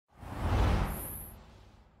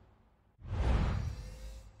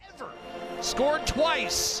scored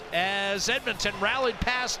twice as Edmonton rallied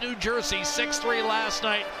past New Jersey 6-3 last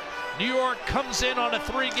night. New York comes in on a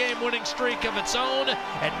 3-game winning streak of its own,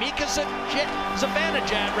 and Mika Zibanejad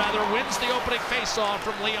wins the opening faceoff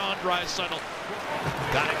from Leon Draisaitl.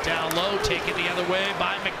 Got it down low, taken the other way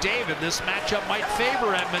by McDavid. This matchup might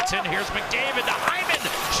favor Edmonton. Here's McDavid to Hyman,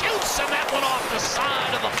 shoots, and that one off the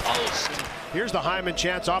side of the post. Here's the Hyman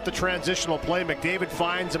chance off the transitional play. McDavid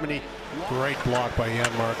finds him, and great block by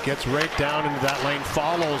Janmark. Gets right down into that lane,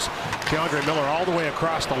 follows K'Andre Miller all the way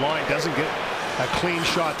across the line. Doesn't get a clean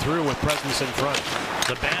shot through with presence in front.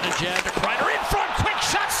 Zibanejad to Kreider in front, quick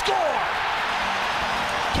shot, score!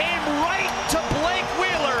 Came right to Blake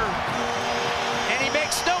Wheeler, and he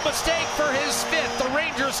makes no mistake for his fifth. The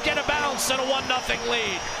Rangers get a bounce and a 1-0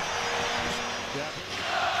 lead.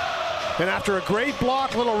 And after a great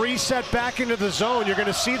block, little reset back into the zone, you're going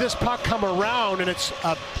to see this puck come around, and it's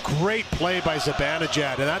a great play by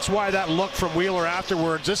Zibanejad. And that's why that look from Wheeler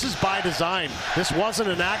afterwards, this is by design. This wasn't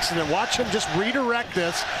an accident. Watch him just redirect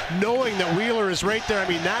this, knowing that Wheeler is right there. I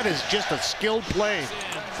mean, that is just a skilled play.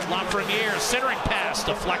 Lafreniere, centering pass,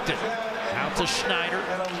 deflected. Out to Schneider,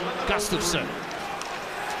 Gustafsson,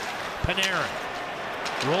 Panarin.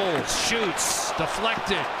 Rolls, shoots,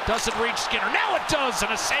 deflected, doesn't reach Skinner. Now it does,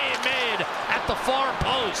 and a save made at the far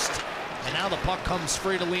post. And now the puck comes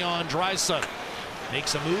free to Leon Draisaitl.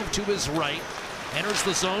 Makes a move to his right, enters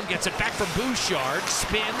the zone, gets it back from Bouchard,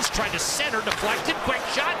 spins, tried to center, deflected, quick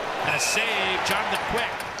shot, and a save. Jonathan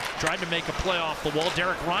Quick tried to make a play off the wall.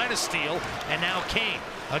 Derek Ryan a steal, and now Kane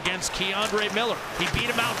against K'Andre Miller. He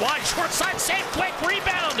beat him out wide, short side save, Quick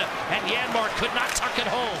rebound, and Janmark could not tuck it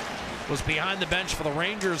home. Was behind the bench for the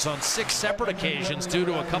Rangers on 6 separate occasions due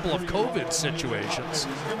to a couple of COVID situations.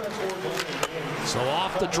 So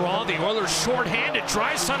off the draw, the Oilers shorthanded.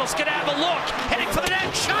 Draisaitl's gonna have a look, heading for the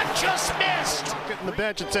net, shot just missed. Getting the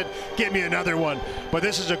bench and said, "Give me another one." But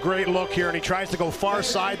this is a great look here, and he tries to go far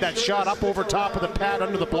side. That shot up over top of the pad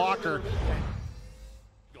under the blocker.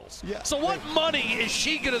 Yeah. So what money is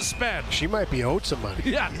she going to spend? She might be owed some money.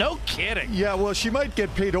 Yeah, no kidding. Yeah, well, she might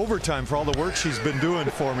get paid overtime for all the work she's been doing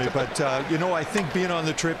for me. But, you know, I think being on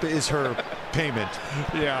the trip is her payment.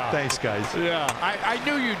 Yeah. Thanks, guys. Yeah, I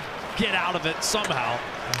knew you'd get out of it somehow.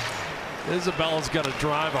 Isabella's going to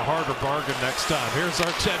drive a harder bargain next time. Here's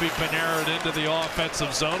Artemi Panarin into the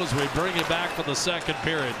offensive zone as we bring it back for the second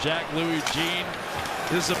period. Jack Louis Jean.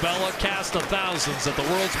 Isabella, cast of thousands at the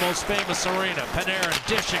world's most famous arena. Panarin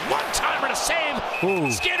dishing, one-timer to save.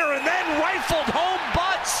 Ooh. Skinner, and then rifled home,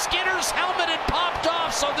 but Skinner's helmet had popped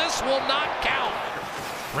off, so this will not count.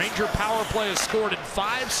 Ranger power play has scored in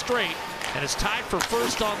 5 straight and is tied for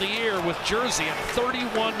first on the year with Jersey at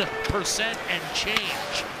 31% and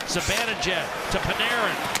change. Zibanejad to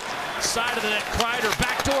Panarin. Side of the net, Kreider,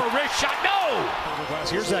 backdoor wrist shot, no!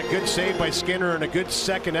 Here's that good save by Skinner and a good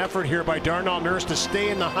second effort here by Darnell Nurse to stay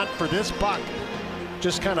in the hunt for this puck.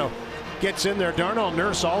 Just kind of gets in there. Darnell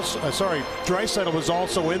Nurse also, Draisaitl was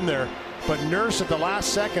also in there, but Nurse at the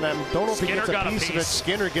last second, I don't know if he gets a piece of it.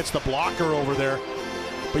 Skinner gets the blocker over there.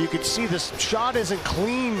 But you can see this shot isn't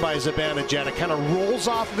clean by Zibanejad. It kind of rolls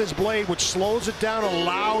off of his blade, which slows it down,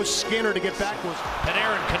 allows Skinner to get backwards.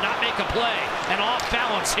 Panarin could not make a play, and off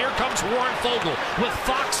balance. Here comes Warren Foegele with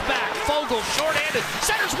Fox back. Foegele shorthanded,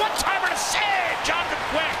 centers one-timer to save. Jonathan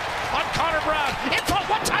Quick on Connor Brown. In front,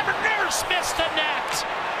 one-timer, Nurse missed the net.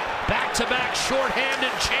 Back-to-back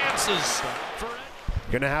shorthanded chances.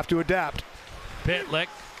 Gonna have to adapt. Pitlick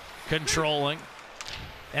controlling.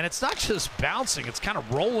 And it's not just bouncing, it's kind of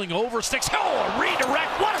rolling over sticks. Oh, a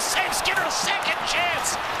redirect, what a save, Skinner, a second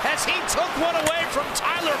chance as he took one away from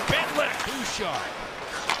Tyler Pitlick. Bouchard.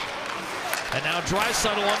 And now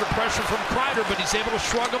Draisaitl under pressure from Kreider, but he's able to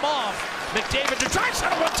shrug him off. McDavid to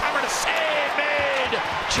Draisaitl, one-timer to save made.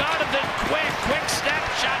 Jonathan quick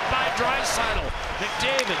snapshot by Draisaitl.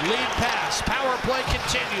 McDavid, lead pass, power play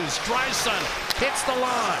continues. Draisaitl hits the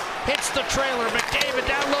line, hits the trailer. McDavid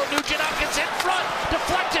down low, Nugent-Hopkins in front,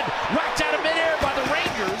 deflected, whacked out of midair by the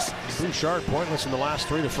Rangers. Bouchard pointless in the last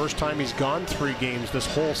 3. The first time he's gone 3 games this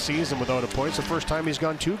whole season without a point. It's the first time he's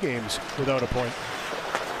gone 2 games without a point.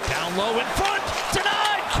 Down low in front,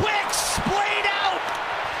 denied, Quick, splayed out,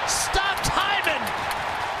 stopped Hyman.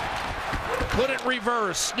 Couldn't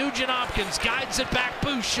reverse, Nugent-Hopkins guides it back,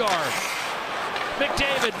 Bouchard.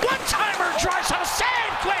 McDavid, one-timer, Draisaitl,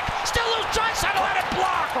 save, Quick, still loose, Draisaitl had it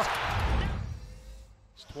blocked.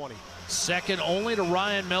 It's 20. Second only to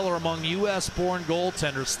Ryan Miller among U.S.-born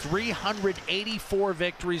goaltenders. 384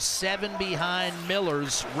 victories, 7 behind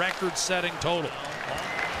Miller's record-setting total.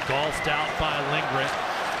 Golfed out by Lindgren.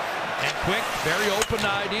 And Quick, very open to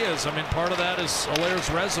ideas. I mean, part of that is Allaire's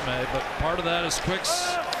resume, but part of that is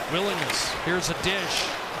Quick's Willingness. Here's a dish.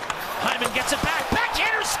 Hyman gets it back.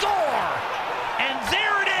 Backhander score! And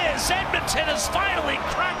there it is. Edmonton has finally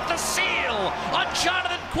cracked the seal on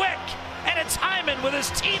Jonathan Quick. And it's Hyman with his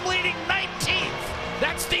team-leading 19th.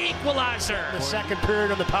 That's the equalizer. The second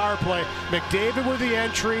period on the power play. McDavid with the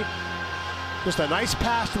entry. Just a nice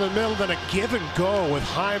pass to the middle, then a give and go with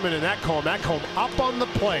Hyman and Ekholm. Ekholm up on the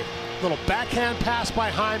play. Little backhand pass by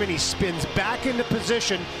Hyman. He spins back into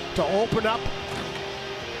position to open up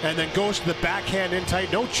and then goes to the backhand in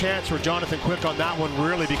tight. No chance for Jonathan Quick on that one,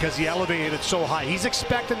 really, because he elevated it so high. He's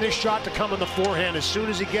expecting this shot to come in the forehand as soon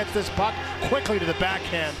as he gets this puck quickly to the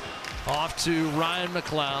backhand. Off to Ryan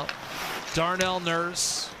McLeod. Darnell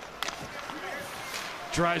Nurse.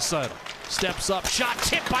 Draisaitl steps up. Shot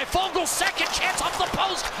tipped by Foegele. Second chance off the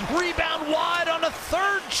post. Rebound wide on a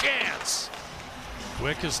third chance.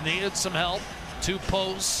 Quick has needed some help. 2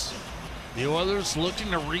 posts. The Oilers looking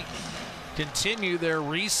to continue their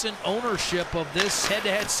recent ownership of this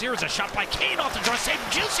head-to-head series. A shot by Kane off the draw. Save,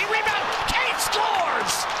 juicy rebound. Kane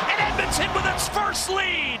scores! And Edmonton with its first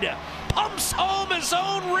lead. Pumps home his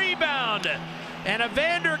own rebound. And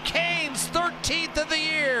Evander Kane's 13th of the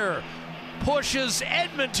year pushes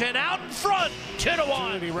Edmonton out in front,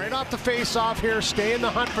 2-1. Right off the face-off here, stay in the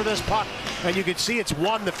hunt for this puck. And you can see it's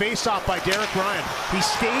won, the face-off by Derek Ryan. He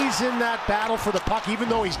stays in that battle for the puck even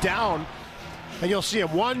though he's down. And you'll see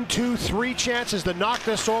him 1, 2, 3 chances to knock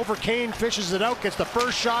this over. Kane fishes it out, gets the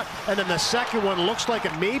first shot, and then the second one looks like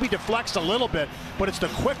it maybe deflects a little bit, but it's the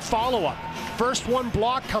quick follow-up. First one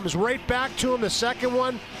blocked, comes right back to him. The second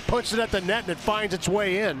one puts it at the net, and it finds its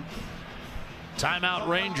way in. Timeout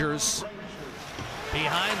Rangers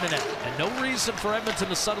behind the net, and no reason for Edmonton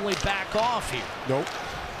to suddenly back off here. Nope.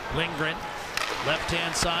 Lindgren,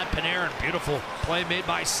 left-hand side, Panarin, beautiful play made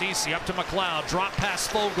by Ceci, up to McLeod, drop pass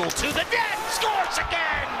Foegele to the net, scores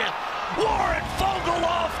again! Warren Foegele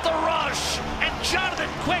off the rush, and Jonathan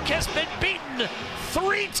Quick has been beaten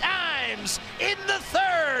 3 times in the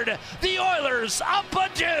third. The Oilers up a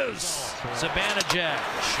deuce. Zibanejad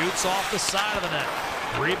shoots off the side of the net.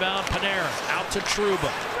 Rebound Panarin, out to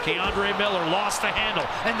Trouba. Keandre Miller lost the handle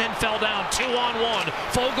and then fell down 2-on-1.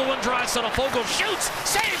 Foegele and Draisaitl. Foegele shoots,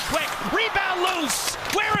 save Quick, rebound loose.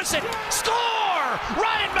 Where is it? Score!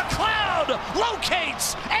 Ryan McLeod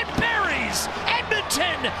locates and buries.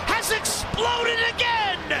 Edmonton has exploded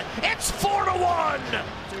again. It's 4-1.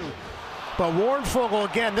 But Warren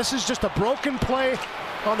Foegele, again, this is just a broken play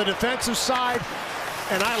on the defensive side,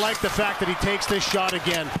 and I like the fact that he takes this shot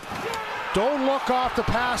again. Don't look off the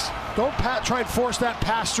pass. Don't try and force that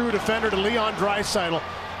pass through a defender to Leon Draisaitl.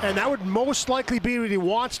 And that would most likely be what he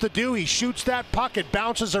wants to do. He shoots that puck, it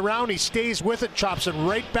bounces around, he stays with it, chops it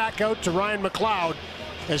right back out to Ryan McLeod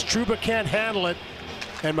as Trouba can't handle it.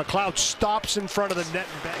 And McLeod stops in front of the net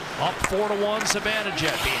and bangs. Up 4-1,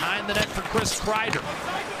 Zibanejad behind the net for Chris Kreider.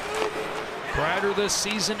 Kreider this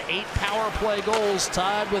season, 8 power play goals,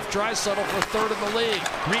 tied with Draisaitl for 3rd in the league.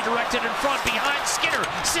 Redirected in front, behind Skinner,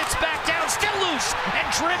 sits back down, still loose,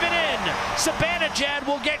 and driven in. Zibanejad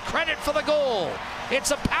will get credit for the goal.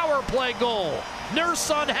 It's a power play goal.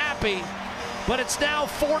 Nurse unhappy, but it's now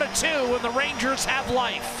 4-2, and the Rangers have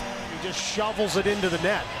life. He just shovels it into the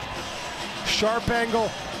net. Sharp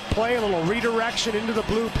angle play, a little redirection into the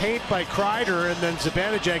blue paint by Kreider, and then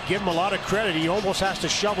Zibanejad, give him a lot of credit. He almost has to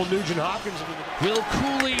shovel Nugent Hopkins into the... Will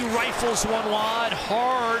Cooley rifles one wide,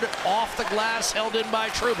 hard off the glass, held in by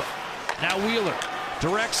Trouba. Now Wheeler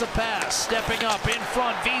directs a pass, stepping up in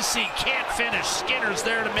front. VC can't finish. Skinner's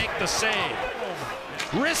there to make the save.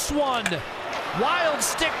 Wrist one. Wild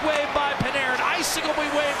stick wave by Panarin. Icing will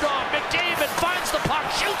be waved off. McDavid finds the puck,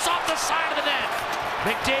 shoots off the side of the net.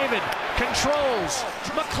 McDavid controls.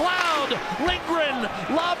 McLeod, Lindgren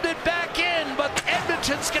lobbed it back in, but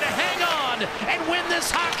Edmonton's going to hang on and win this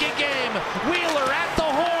hockey game. Wheeler at the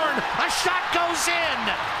horn. A shot goes in.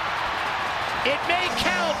 It may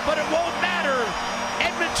count, but it won't matter.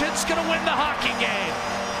 Edmonton's going to win the hockey game.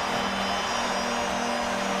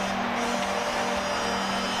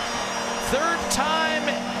 Third time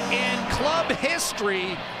in club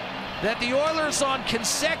history that the Oilers on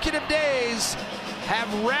consecutive days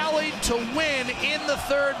have rallied to win in the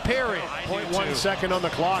third period. 0.1 second on the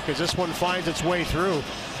clock as this one finds its way through.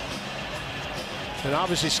 And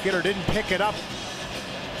obviously Skinner didn't pick it up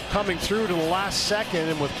coming through to the last second,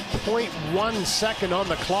 and with 0.1 second on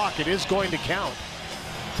the clock, it is going to count.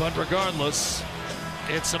 But regardless,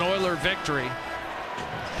 it's an Oiler victory.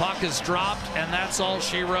 Puck is dropped, and that's all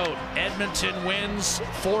she wrote. Edmonton wins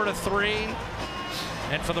 4-3.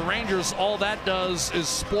 And for the Rangers, all that does is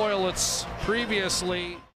spoil its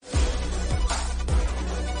previously